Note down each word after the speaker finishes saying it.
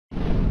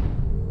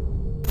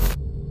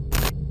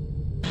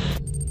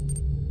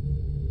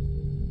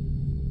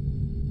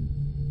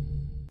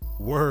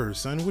Word,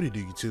 son. What do you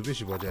do, YouTube?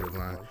 It's your boy, Jada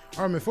Line. All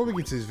right, man, before we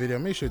get to this video,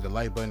 make sure to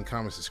like button,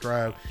 comment,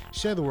 subscribe,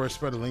 share the word,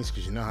 spread the links,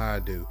 because you know how I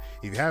do.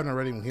 If you haven't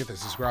already, hit the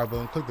subscribe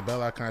button, click the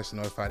bell icon to be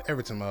notified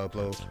every time I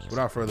upload.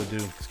 Without further ado,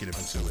 let's get up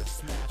into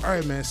it. All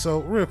right, man, so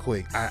real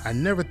quick, I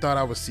never thought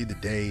I would see the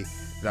day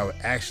that I would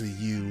actually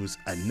use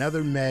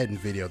another Madden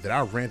video that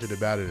I ranted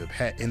about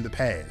in the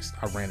past.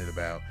 I ranted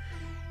about,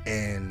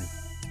 and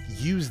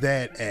use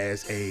that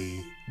as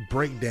a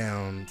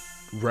breakdown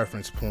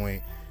reference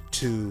point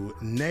to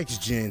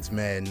next gen's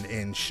Madden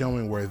and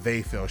showing where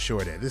they fell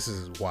short at. This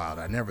is wild.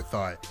 I never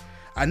thought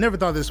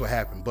this would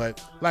happen,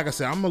 but like I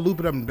said, I'm gonna loop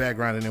it up in the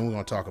background and then we're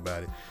gonna talk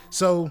about it.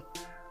 So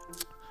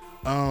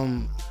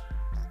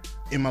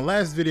in my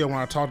last video, when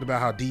I talked about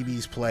how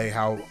DBs play,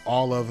 how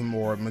all of them,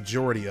 or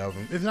majority of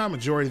them, if not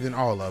majority, then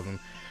all of them,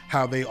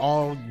 how they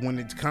all, when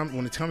it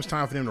comes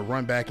time for them to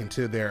run back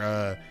into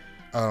their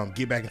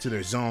get back into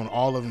their zone,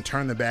 all of them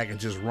turn their back and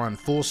just run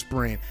full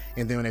sprint,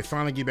 and then when they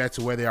finally get back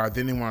to where they are,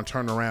 then they want to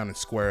turn around and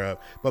square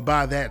up. But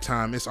by that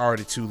time, it's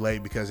already too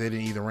late, because they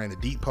didn't either ran the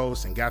deep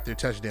post and got their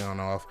touchdown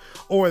off,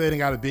 or they didn't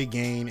got a big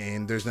gain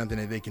and there's nothing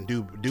that they can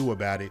do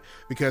about it,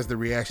 because the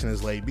reaction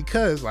is late,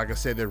 because like I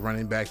said, they're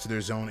running back to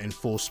their zone in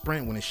full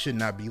sprint when it should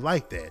not be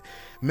like that.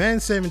 Madden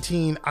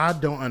 17, I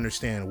don't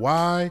understand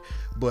why,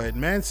 but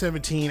Madden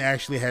 17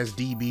 actually has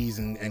DBs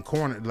and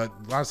corner, like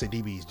I say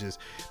DBs, just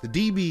the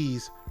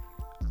DBs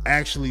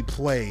actually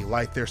play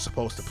like they're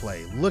supposed to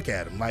play. Look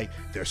at them, like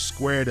they're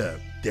squared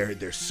up.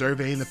 They're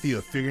surveying the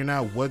field, figuring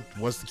out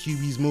what's the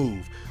QB's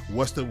move,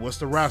 what's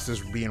the routes that's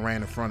being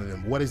ran in front of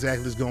them, what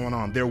exactly is going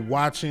on. They're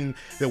watching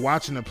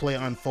the play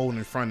unfold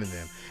in front of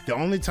them. The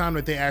only time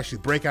that they actually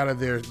break out of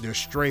their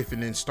strafe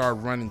and then start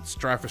running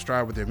stride for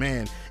stride with their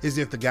man is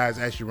if the guy's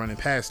actually running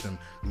past them,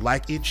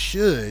 like it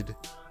should.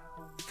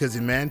 Because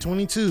in Madden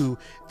 22,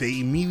 they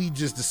immediately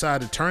just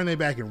decide to turn their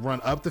back and run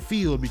up the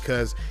field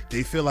because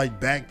they feel like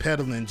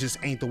backpedaling just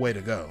ain't the way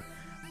to go.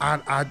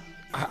 I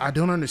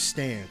don't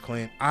understand,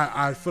 Clint.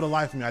 I for the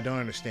life of me, I don't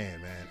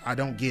understand, man. I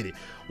don't get it.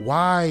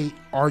 Why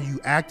are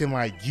you acting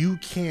like you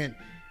can't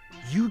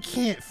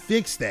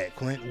fix that,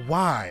 Clint?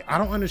 Why? I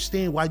don't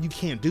understand why you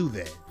can't do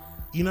that.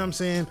 You know what I'm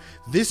saying?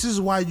 This is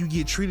why you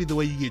get treated the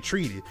way you get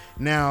treated.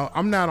 Now,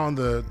 I'm not on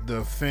the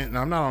fence.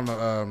 I'm not on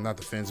the not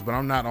the fence, but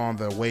I'm not on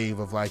the wave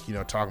of, like, you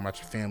know, talking about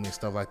your family and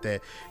stuff like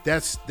that.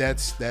 That's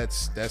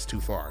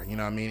too far. You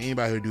know what I mean?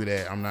 Anybody who do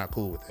that, I'm not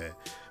cool with that.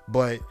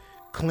 But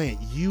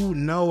Clint, you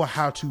know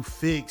how to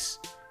fix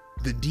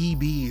the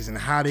DBs and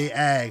how they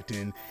act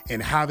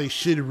and how they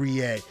should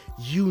react.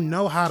 You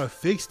know how to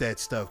fix that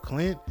stuff,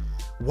 Clint.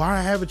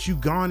 Why haven't you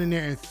gone in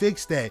there and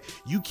fixed that?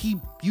 You keep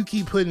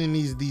putting in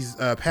these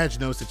patch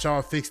notes that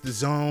y'all fix the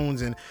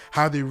zones and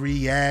how they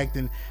react,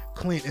 and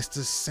Clint, it's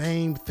the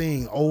same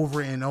thing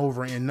over and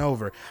over and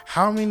over.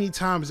 How many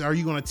times are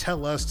you going to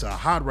tell us to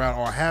hot route,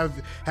 or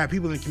have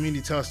people in the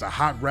community tell us to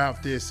hot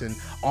route this and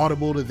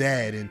audible to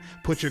that, and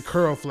put your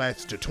curl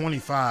flats to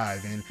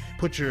 25 and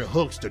put your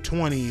hooks to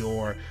 20,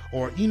 or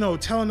you know,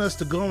 telling us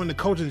to go into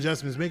coaching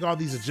adjustments, make all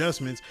these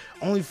adjustments,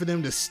 only for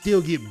them to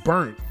still get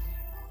burnt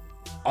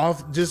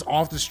off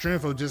the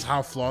strength of just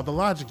how flawed the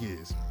logic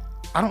is.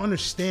 I don't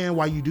understand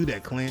why you do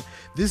that, Clint.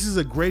 This is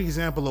a great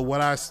example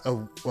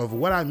of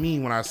what I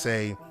mean when I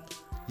say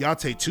y'all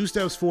take 2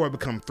 steps forward,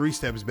 become 3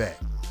 steps back.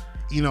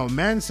 You know,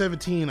 Madden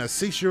 17, a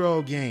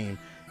 6-year-old game,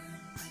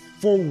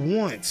 for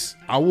once,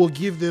 I will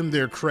give them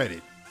their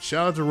credit.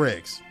 Shout out to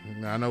Rex.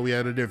 I know we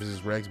had a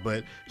differences, Rex,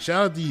 but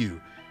shout out to you.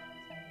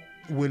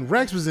 When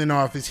Rex was in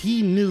office,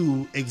 he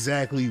knew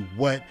exactly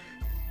what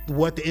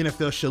the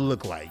NFL should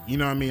look like. You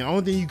know what I mean? The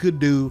only thing you could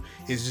do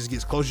is just get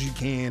as close as you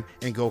can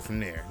and go from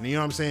there. You know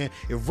what I'm saying?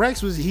 If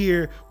Rex was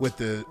here with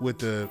the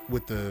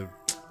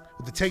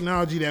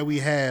technology that we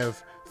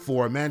have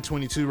for Madden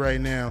 22 right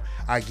now,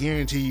 I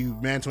guarantee you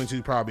Madden 22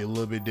 is probably a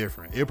little bit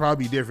different. It'll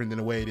probably be different than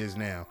the way it is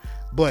now.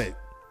 But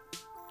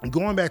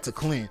going back to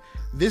Clint,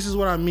 this is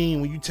what I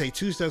mean when you take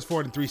 2 steps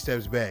forward and 3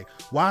 steps back.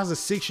 Why does a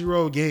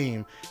 6-year-old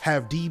game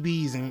have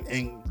DBs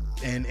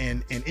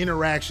and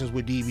interactions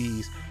with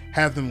DBs,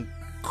 have them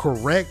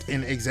correct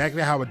and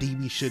exactly how a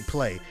DB should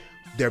play?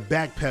 They're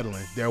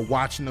backpedaling. They're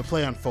watching the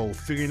play unfold,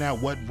 figuring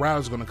out what route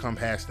is going to come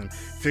past them,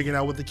 figuring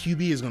out what the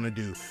QB is going to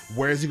do.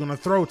 Where is he going to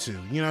throw to?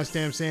 You know what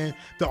I'm saying?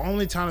 The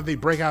only time that they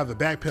break out of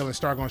the backpedal and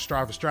start going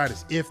stride for stride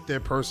is if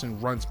their person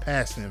runs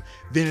past them.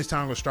 Then it's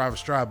time to go stride for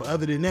stride. But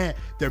other than that,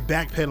 they're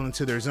backpedaling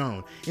to their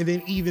zone. And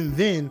then even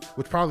then,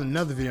 which probably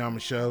another video I'm going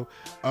to show,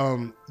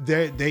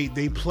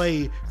 they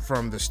play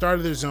from the start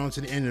of their zone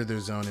to the end of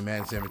their zone in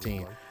Madden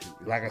 17.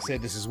 Like I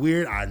said, this is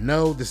weird. I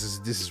know this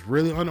is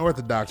really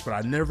unorthodox, but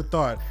I never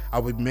thought I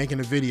would be making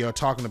a video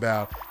talking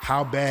about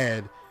how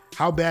bad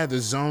the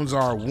zones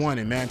are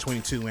in Madden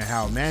 22, and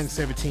how Madden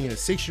 17, a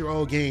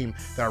 6-year-old game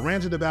that I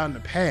ranted about in the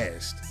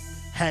past,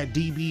 had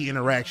DB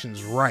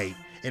interactions right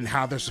and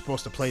how they're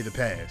supposed to play the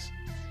pass.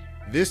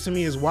 This to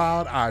me is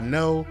wild. I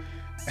know.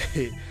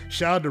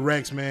 Shout out to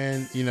Rex,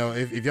 man. You know,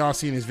 if y'all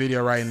seeing this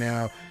video right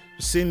now,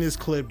 send this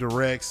clip to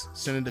Rex,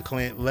 send it to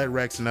Clint, let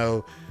Rex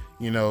know,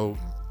 you know,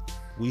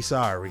 we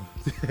sorry.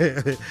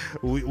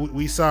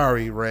 we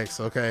sorry, Rex.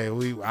 Okay,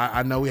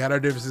 I know we had our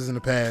differences in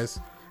the past.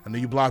 I know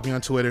you blocked me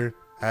on Twitter.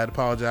 I had to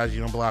apologize.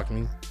 You don't block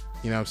me.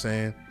 You know what I'm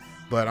saying?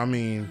 But I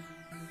mean,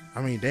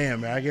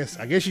 damn, man. I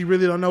guess you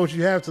really don't know what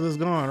you have till it's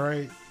gone,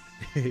 right?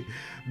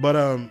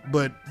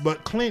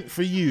 but Clint,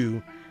 for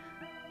you,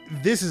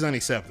 this is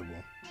unacceptable.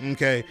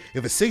 Okay,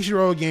 if a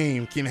 6-year-old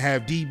game can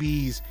have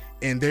DBs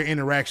and their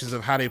interactions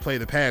of how they play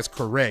the pass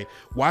correct,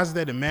 why is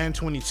that in Madden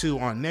 22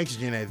 on next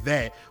gen at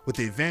that, with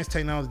the advanced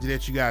technology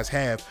that you guys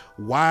have,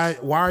 why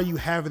are you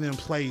having them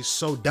play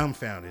so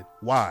dumbfounded?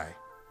 Why?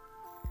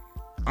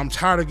 I'm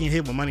tired of getting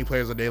hit with money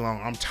players all day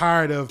long. I'm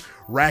tired of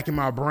racking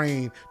my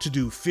brain to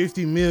do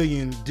 50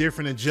 million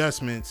different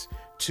adjustments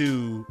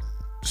to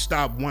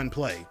stop one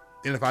play.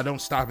 And if I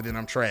don't stop it, then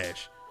I'm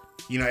trash.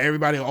 You know,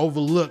 everybody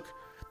overlook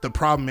the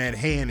problem at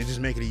hand and just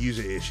make it a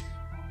user issue.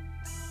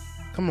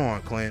 Come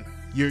on, Clint.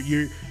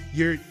 You're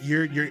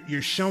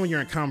showing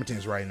your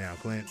incompetence right now,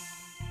 Clint.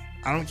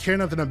 I don't care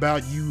nothing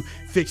about you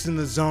fixing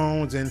the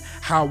zones and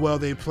how well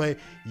they play.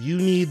 You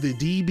need the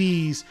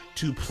DBs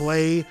to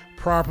play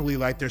properly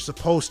like they're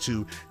supposed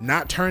to,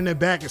 not turn their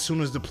back as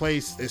soon as the play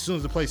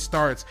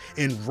starts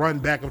and run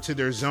back up to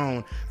their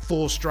zone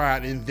full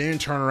stride and then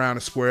turn around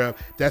and square up.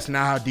 That's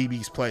not how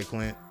DBs play,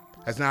 Clint.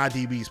 That's not how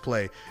DBs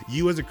play.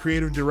 You as a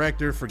creative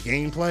director for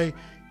gameplay,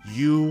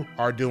 you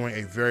are doing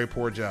a very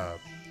poor job.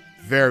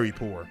 Very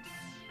poor.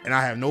 And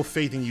I have no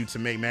faith in you to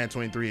make Madden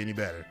 23 any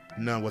better.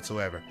 None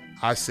whatsoever.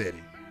 I said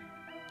it.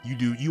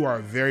 You are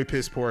very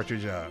piss poor at your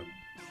job.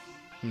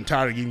 I'm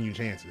tired of giving you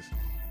chances.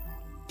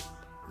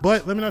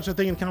 But let me know what you're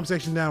thinking in the comment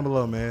section down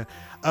below, man.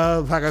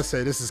 Like I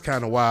said, this is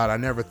kind of wild. I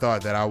never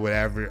thought that I would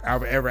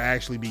ever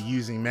actually be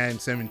using Madden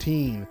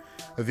 17,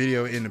 a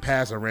video in the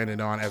past I ran it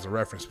on, as a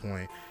reference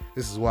point.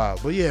 This is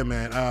wild. But yeah,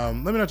 man, let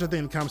me know what you're thinking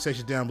in the comment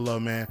section down below,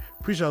 man.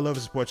 Appreciate all the love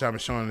and support y'all been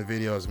showing in the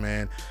videos,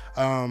 man.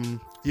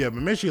 Yeah,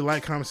 but make sure you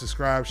like, comment,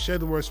 subscribe, share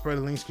the word, spread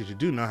the links, because you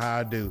do know how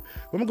I do.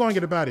 But I'm going to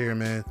get up out of here,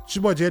 man. It's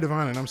your boy Jay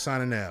Divine, and I'm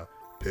signing out.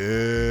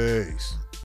 Peace.